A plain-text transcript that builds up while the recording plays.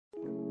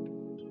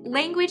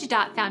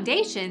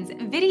Language.Foundation's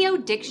Video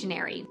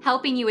Dictionary,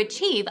 helping you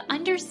achieve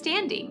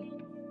understanding.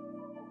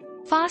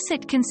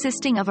 Faucet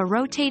consisting of a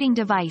rotating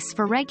device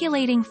for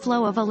regulating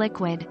flow of a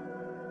liquid.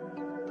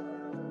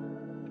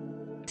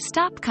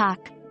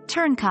 Stopcock,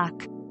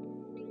 turncock.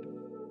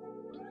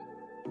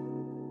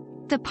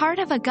 The part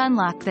of a gun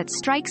lock that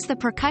strikes the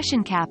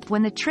percussion cap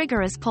when the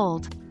trigger is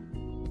pulled.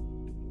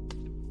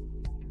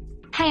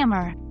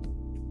 Hammer.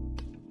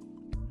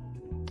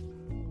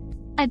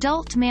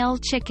 Adult male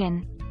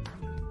chicken.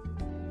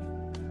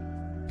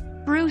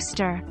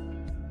 Rooster.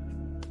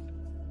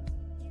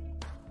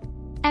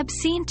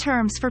 Obscene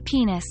terms for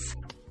penis.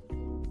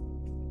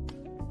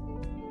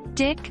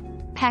 Dick,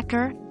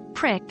 pecker,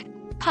 prick,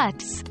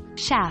 putz,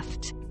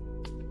 shaft.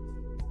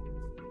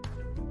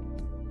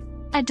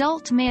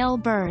 Adult male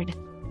bird.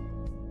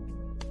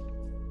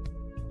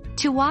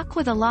 To walk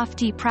with a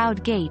lofty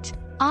proud gait,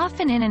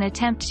 often in an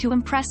attempt to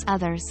impress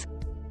others.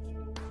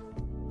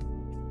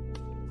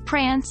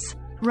 Prance,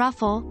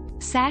 ruffle,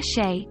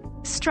 sashay,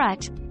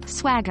 strut,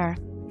 swagger.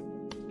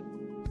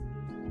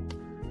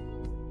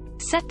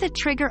 Set the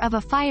trigger of a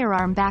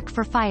firearm back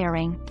for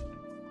firing.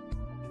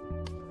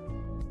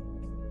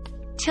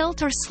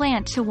 Tilt or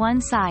slant to one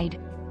side.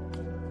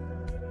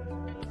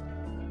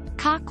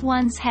 Cock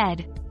one's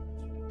head.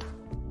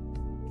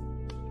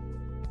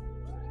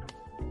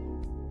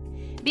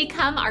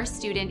 Become our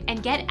student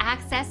and get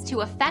access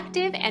to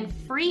effective and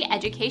free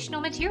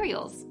educational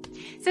materials.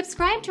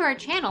 Subscribe to our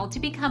channel to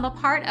become a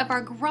part of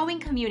our growing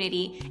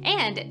community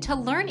and to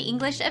learn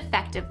English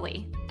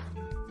effectively.